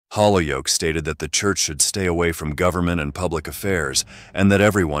Holyoake stated that the church should stay away from government and public affairs, and that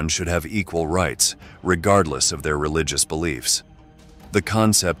everyone should have equal rights, regardless of their religious beliefs. The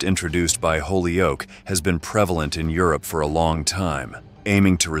concept introduced by Holyoake has been prevalent in Europe for a long time,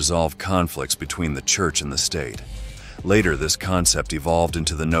 aiming to resolve conflicts between the church and the state. Later, this concept evolved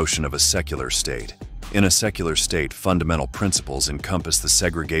into the notion of a secular state. In a secular state, fundamental principles encompass the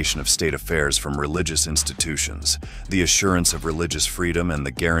segregation of state affairs from religious institutions, the assurance of religious freedom, and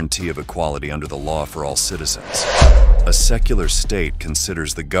the guarantee of equality under the law for all citizens. A secular state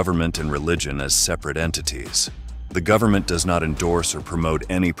considers the government and religion as separate entities. The government does not endorse or promote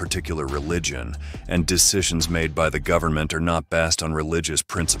any particular religion, and decisions made by the government are not based on religious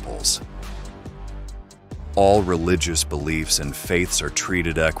principles. All religious beliefs and faiths are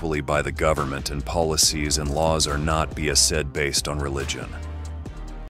treated equally by the government, and policies and laws are not, be said, based on religion.